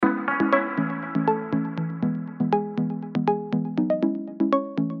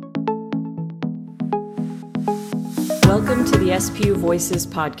Welcome to the SPU Voices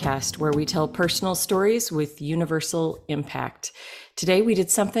podcast, where we tell personal stories with universal impact. Today we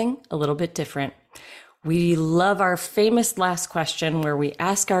did something a little bit different. We love our famous last question where we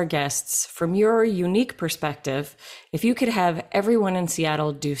ask our guests, from your unique perspective, if you could have everyone in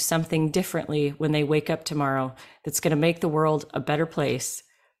Seattle do something differently when they wake up tomorrow that's going to make the world a better place,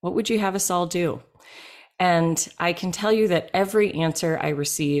 what would you have us all do? And I can tell you that every answer I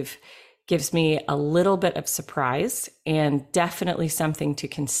receive gives me a little bit of surprise and definitely something to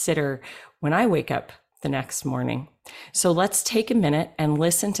consider when I wake up the next morning. So let's take a minute and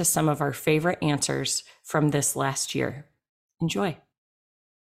listen to some of our favorite answers from this last year. Enjoy.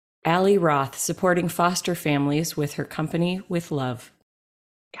 Allie Roth, supporting foster families with her company With Love.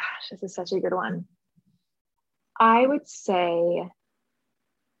 Gosh, this is such a good one. I would say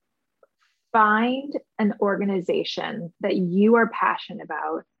find an organization that you are passionate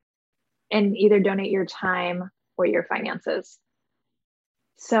about and either donate your time or your finances.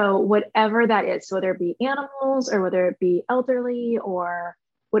 So whatever that is, so whether it be animals or whether it be elderly or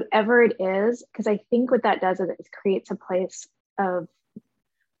whatever it is, because I think what that does is it creates a place of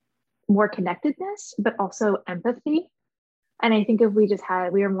more connectedness, but also empathy. And I think if we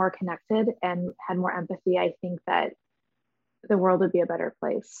were more connected and had more empathy, I think that the world would be a better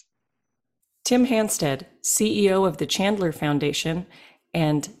place. Tim Hanstead, CEO of the Chandler Foundation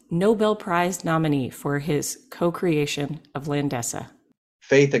and Nobel Prize nominee for his co-creation of Landesa.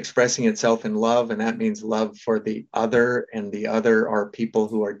 Faith expressing itself in love, and that means love for the other, and the other are people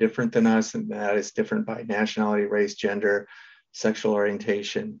who are different than us, and that is different by nationality, race, gender, sexual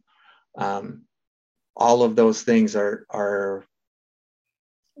orientation. All of those things are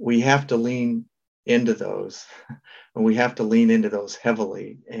we have to lean into those, and we have to lean into those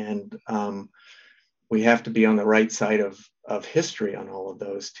heavily, and we have to be on the right side of history on all of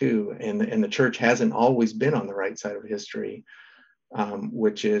those too. And the church hasn't always been on the right side of history,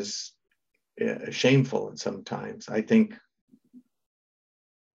 which is shameful. And sometimes I think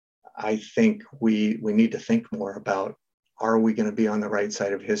we need to think more about, are we going to be on the right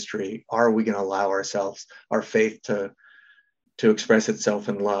side of history? Are we going to allow our faith to express itself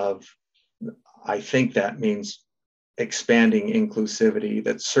in love? I think that means expanding inclusivity.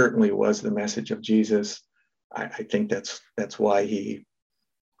 That certainly was the message of Jesus. I think that's why he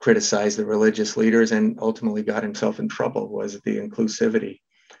criticized the religious leaders and ultimately got himself in trouble, was the inclusivity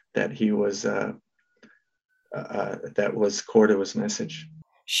that he was that was core to his message.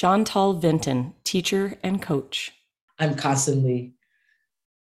 Chantal Vinton, teacher and coach. I'm constantly,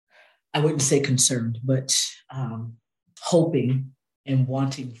 I wouldn't say concerned, but hoping and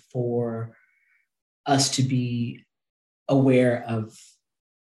wanting for us to be aware of,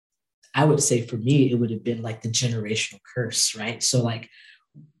 I would say for me, it would have been like the generational curse, right? So like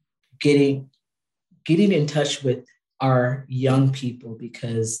getting in touch with our young people,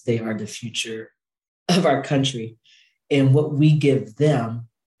 because they are the future of our country. And what we give them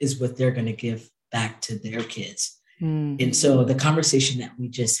is what they're going to give back to their kids. Mm-hmm. And so the conversation that we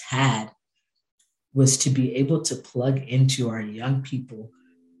just had was to be able to plug into our young people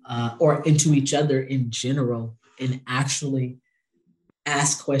or into each other in general, and actually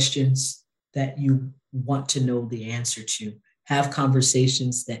ask questions that you want to know the answer to. Have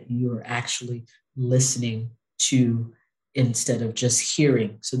conversations that you are actually listening to instead of just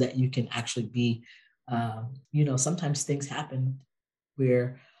hearing, so that you can actually be, sometimes things happen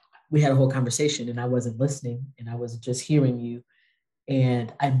where we had a whole conversation and I wasn't listening and I was just hearing you.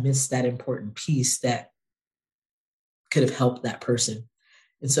 And I missed that important piece that could have helped that person.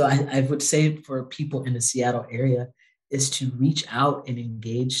 And so I would say for people in the Seattle area is to reach out and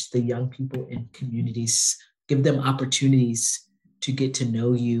engage the young people in communities, give them opportunities to get to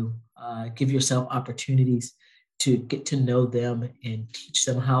know you, give yourself opportunities to get to know them and teach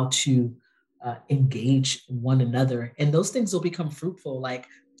them how to engage one another. And those things will become fruitful, like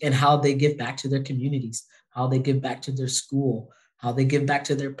in how they give back to their communities, how they give back to their school, how they give back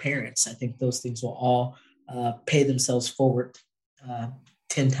to their parents. I think those things will all pay themselves forward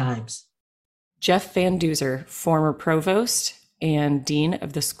 10 times. Jeff Van Duzer, former provost and dean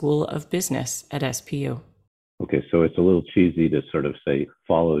of the School of Business at SPU. Okay, so it's a little cheesy to sort of say,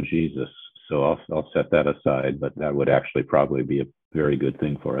 follow Jesus. So I'll set that aside, but that would actually probably be a very good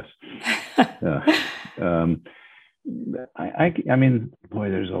thing for us. I mean, boy,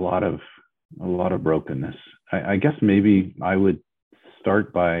 there's a lot of brokenness. I guess maybe I would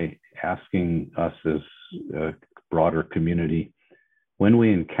start by asking us as a broader community, when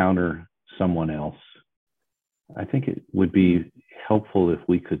we encounter someone else, I think it would be helpful if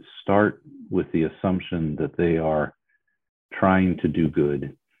we could start with the assumption that they are trying to do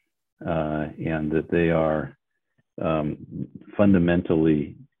good, and that they are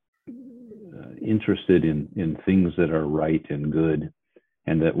fundamentally interested in things that are right and good,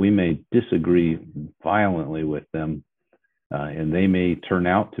 and that we may disagree violently with them, and they may turn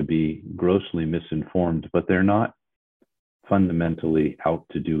out to be grossly misinformed, but they're not fundamentally out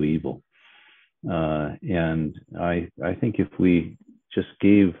to do evil. And I think if we just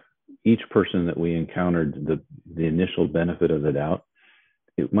gave each person that we encountered the initial benefit of the doubt,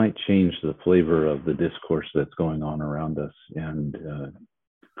 it might change the flavor of the discourse that's going on around us and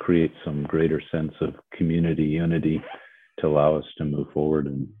create some greater sense of community unity to allow us to move forward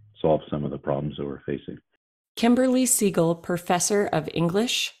and solve some of the problems that we're facing. Kimberly Siegel, professor of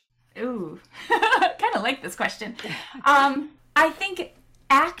English. Ooh, kind of like this question. I think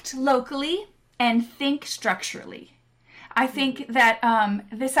act locally and think structurally. I think that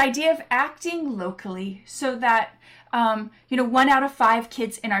this idea of acting locally so that, 1 out of 5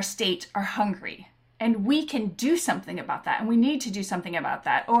 kids in our state are hungry. And we can do something about that, and we need to do something about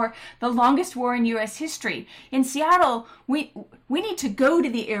that. Or the longest war in U.S. history. In Seattle, we need to go to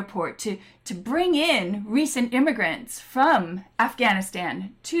the airport to bring in recent immigrants from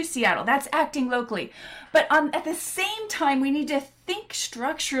Afghanistan to Seattle. That's acting locally. But at the same time, we need to think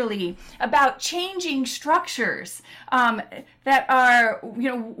structurally about changing structures that are,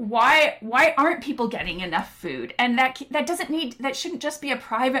 why aren't people getting enough food? And that shouldn't just be a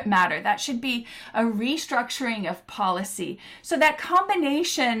private matter. That should be a restructuring of policy. So that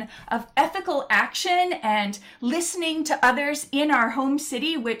combination of ethical action and listening to others in our home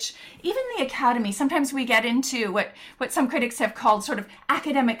city, which even the academy, sometimes we get into what some critics have called sort of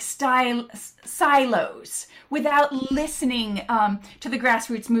academic silos without listening to the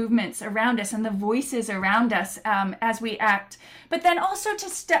grassroots movements around us and the voices around us as we act. But then also to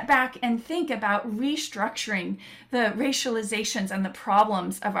step back and think about restructuring the racializations and the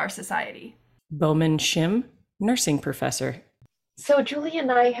problems of our society. Bowman Shim, nursing professor. So Julie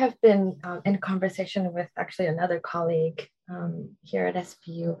and I have been in conversation with actually another colleague here at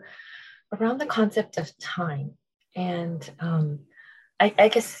SPU around the concept of time. And I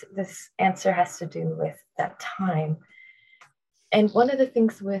guess this answer has to do with that time. And one of the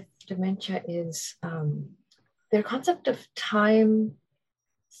things with dementia is their concept of time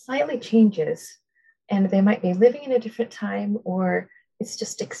slightly changes, and they might be living in a different time, or it's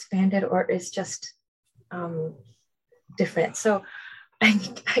just expanded, or it's just different. So I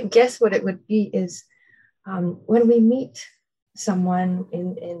guess what it would be is when we meet someone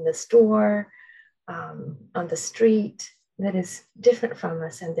in the store, on the street that is different from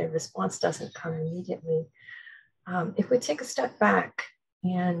us and their response doesn't come immediately, if we take a step back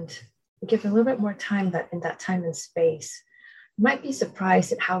and give a little bit more time in that time and space, you might be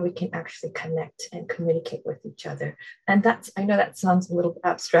surprised at how we can actually connect and communicate with each other. And I know that sounds a little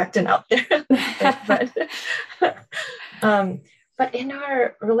abstract and out there, but in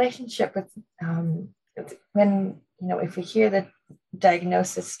our relationship with when, if we hear the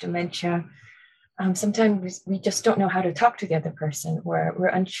diagnosis dementia, sometimes we just don't know how to talk to the other person, or we're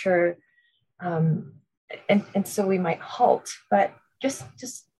unsure. And so we might halt, but just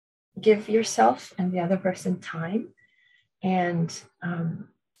give yourself and the other person time, and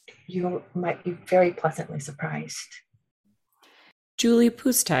you might be very pleasantly surprised. Julie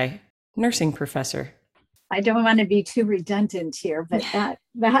Pustai, nursing professor. I don't want to be too redundant here, but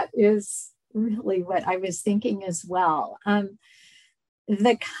that is really what I was thinking as well.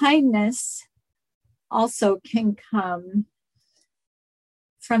 The kindness also can come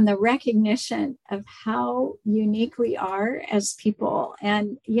from the recognition of how unique we are as people.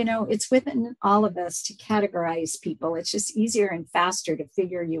 And, it's within all of us to categorize people. It's just easier and faster to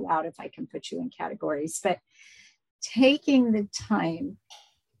figure you out if I can put you in categories. But taking the time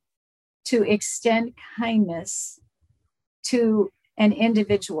to extend kindness to an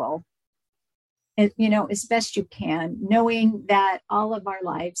individual, as best you can, knowing that all of our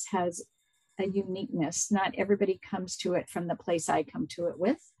lives has a uniqueness. Not everybody comes to it from the place I come to it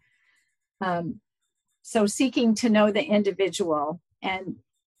with. So seeking to know the individual and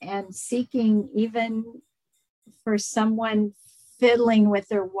seeking, even for someone fiddling with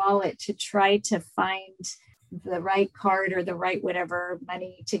their wallet to try to find the right card or the right whatever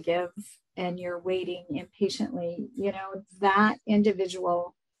money to give, and you're waiting impatiently, that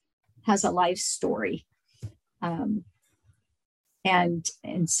individual has a life story. And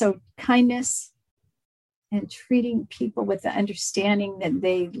so kindness and treating people with the understanding that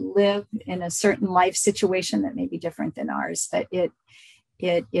they live in a certain life situation that may be different than ours, but it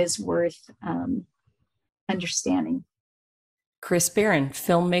is worth understanding. Chris Barron,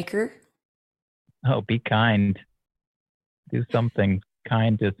 filmmaker. Oh, be kind. Do something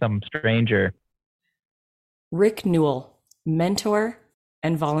kind to some stranger. Rick Newell, mentor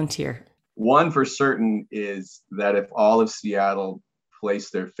and volunteer. One for certain is that if all of Seattle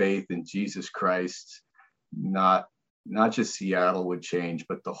placed their faith in Jesus Christ, not just Seattle would change,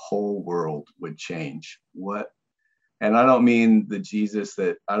 but the whole world would change. And I don't mean the Jesus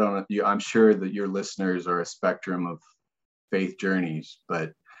that I'm sure that your listeners are a spectrum of faith journeys,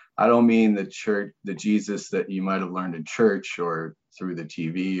 but I don't mean the Jesus that you might have learned in church or through the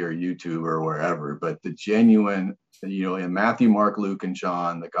TV or YouTube or wherever, but the genuine, in Matthew, Mark, Luke, and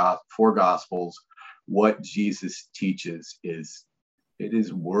John, the four Gospels, what Jesus teaches is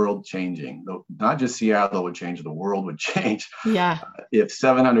world changing. Not just Seattle would change, the world would change. Yeah. If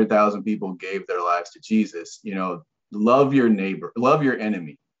 700,000 people gave their lives to Jesus, love your neighbor, love your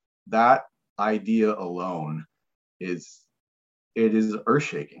enemy. That idea alone is earth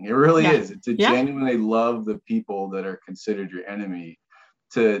shaking. It really is. To genuinely love the people that are considered your enemy.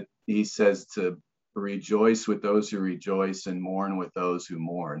 He says to rejoice with those who rejoice and mourn with those who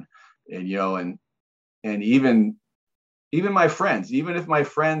mourn. And even my friends, even if my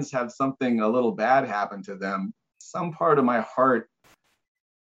friends have something a little bad happen to them, some part of my heart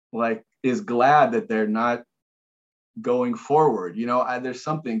is glad that they're not going forward. There's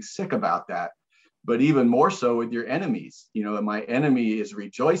something sick about that. But even more so with your enemies, if my enemy is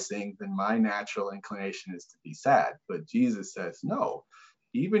rejoicing, then my natural inclination is to be sad. But Jesus says, no,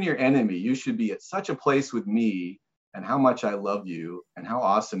 even your enemy, you should be at such a place with me and how much I love you and how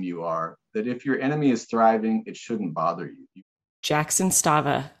awesome you are, that if your enemy is thriving, it shouldn't bother you. Jackson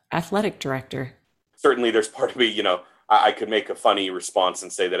Stava, athletic director. Certainly there's part of me, I could make a funny response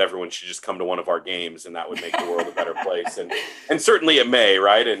and say that everyone should just come to one of our games and that would make the world a better place. And certainly it may,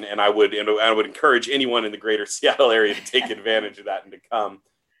 right? And I would encourage anyone in the greater Seattle area to take advantage of that and to come.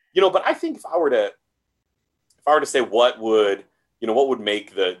 But I think if I were to say what would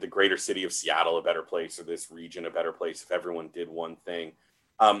make the greater city of Seattle a better place, or this region a better place if everyone did one thing,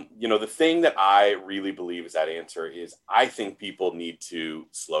 the thing that I really believe is that answer is I think people need to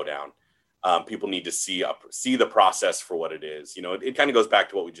slow down. People need to see the process for what it is. It kind of goes back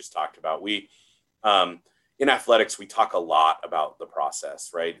to what we just talked about. We, in athletics, we talk a lot about the process,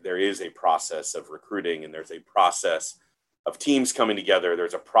 right? There is a process of recruiting, and there's a process of teams coming together.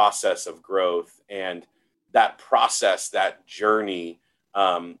 There's a process of growth, and that process, that journey,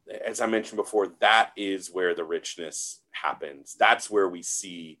 as I mentioned before, that is where the richness happens. That's where we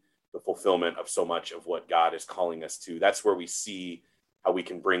see the fulfillment of so much of what God is calling us to. That's where we see how we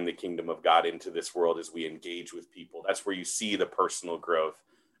can bring the kingdom of God into this world as we engage with people. That's where you see the personal growth.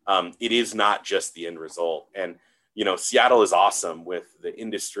 It is not just the end result. And, Seattle is awesome with the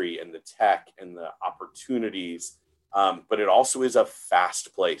industry and the tech and the opportunities, but it also is a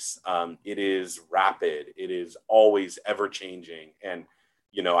fast place. It is rapid. It is always ever changing. And,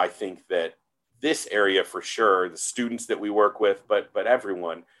 I think that this area for sure, the students that we work with, but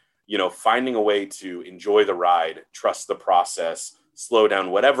everyone, finding a way to enjoy the ride, trust the process, slow down,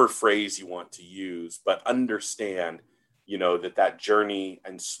 whatever phrase you want to use, but understand, that journey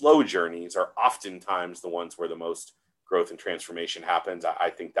and slow journeys are oftentimes the ones where the most growth and transformation happens. I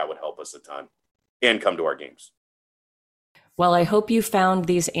think that would help us a ton, and come to our games. Well, I hope you found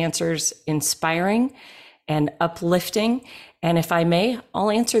these answers inspiring and uplifting. And if I may, I'll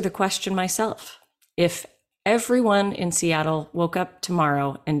answer the question myself. If everyone in Seattle woke up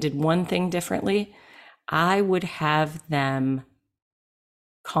tomorrow and did one thing differently, I would have them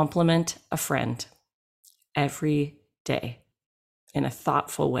compliment a friend every day in a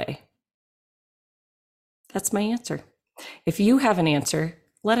thoughtful way. That's my answer. If you have an answer,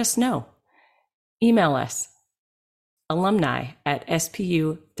 let us know. Email us,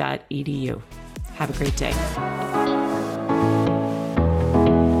 alumni@spu.edu. Have a great day.